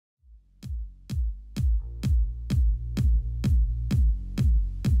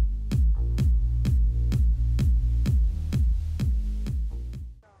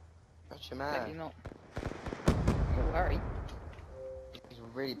mad. Maybe not. Oh, hurry. He's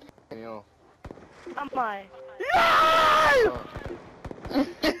really pissing me off. Am I? No!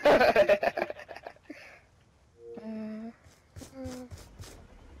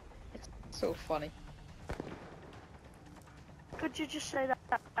 It's so funny. Could you just say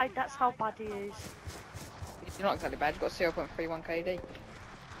that? That's how bad he is. You're not exactly bad, you've got 0.31 KD.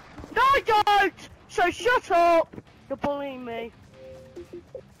 No, I don't! So shut up! You're bullying me.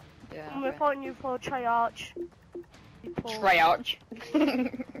 Yeah. I'm reporting you for Treyarch. Treyarch.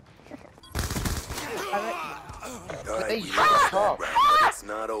 Hey, shut up! It's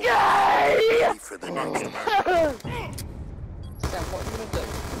not over. Ready for the next one. Sam, what are you gonna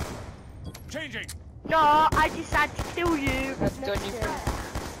do? Changing. No, I decided to kill you. That's done you.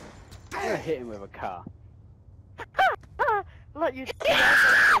 I'm gonna hit him with a car. Let you.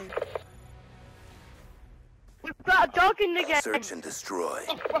 We've got a dog in the game. Search and destroy.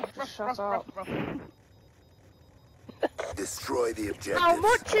 Shut up. Destroy the objective. How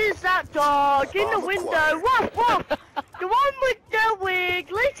much is that dog in the window? Woof woof! The one with the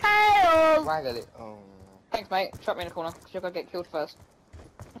wiggly tail! Waggle it. Oh. Thanks, mate. Trap me in the corner, because you're gonna get killed first.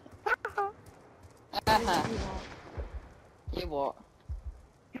 You what?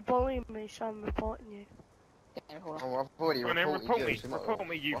 You're bullying me, so I'm reporting you. Get in the corner. Oh, I've already Come on then, reported report you. me. so you might Report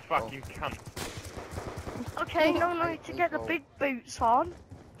me, you fuck off. fucking cunt. Okay, no need to get the big boots on.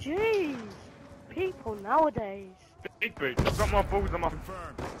 Jeez. People nowadays. Big boots. I've got more balls on my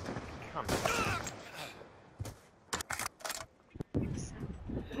cunt.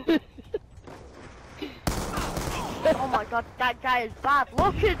 Oh my god, that guy is bad.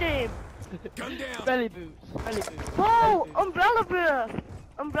 Look at him. Gun down. Belly boots. Belly boots. Whoa, Umbrella Breath.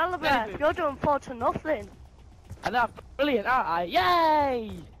 Umbrella Breath, Belly you're doing 4 to nothing. And that's brilliant, aren't I?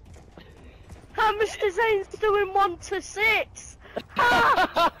 Yay! And Mr. Zane's doing 1 to 6.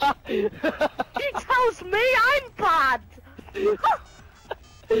 Ah! He tells me I'm bad.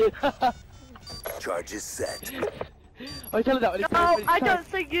 Charges set. I tell you that when it's No, I don't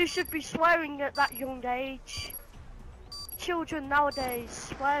think you should be swearing at that young age. Children nowadays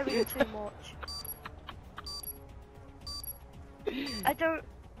swearing too much. I don't.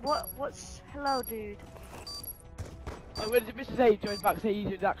 What's hello, dude? When did Mrs. A join back say you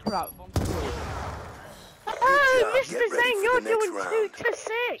did that crap on school? Oh, job. Mr. Get ready Zane, for you're the next doing round. 2 to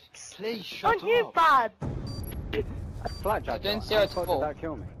 6. Please shut Aren't you up. bad? Blackjack. Doing How 0 the to fuck 4. did that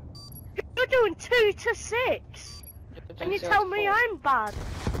kill me? You're doing 2 to 6. And you tell me I'm bad.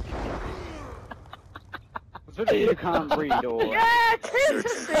 So you can't read or... Yeah, 2 to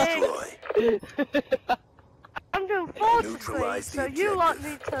Search and 6. destroy. I'm doing 4 to 3, Neutralize the so you lot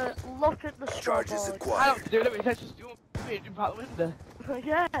need objective. to look at the Charges scoreboard. I acquired. don't do it, let me just do it, jump out the window.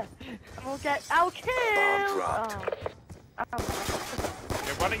 Yeah, and we'll get our kills. Bomb dropped. Oh.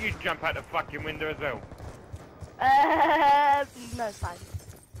 Yeah, why don't you jump out the fucking window as well? No thanks.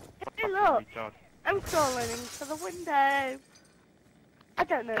 Hey look, Retard. I'm crawling into the window. I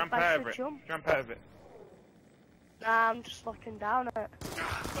don't know Jump if I out should of it. jump. Jump out of it. Nah, I'm just looking down at it.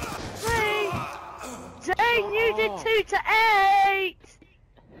 3! Zane, you did 2 to 8!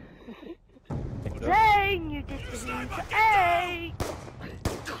 Zane, you did 2 to 8!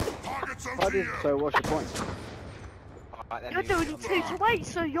 I did, so what's your point? Alright, then You're you doing shut 2 up. to 8,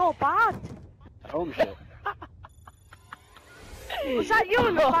 so you're bad. Oh shit. Was that you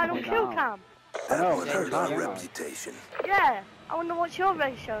in the final No. kill cam? That know, one yeah, hurt our yeah. reputation. Yeah, I wonder what's your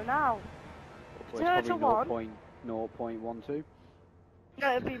ratio now. Well, 0 it's to probably 1. 0.12.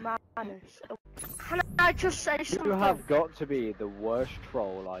 No, it'd be minus. Can I just say You something? have got to be the worst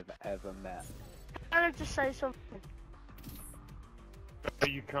troll I've ever met. Can I just say something? No,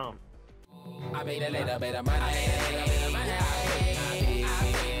 you can't. I made a little bit of money.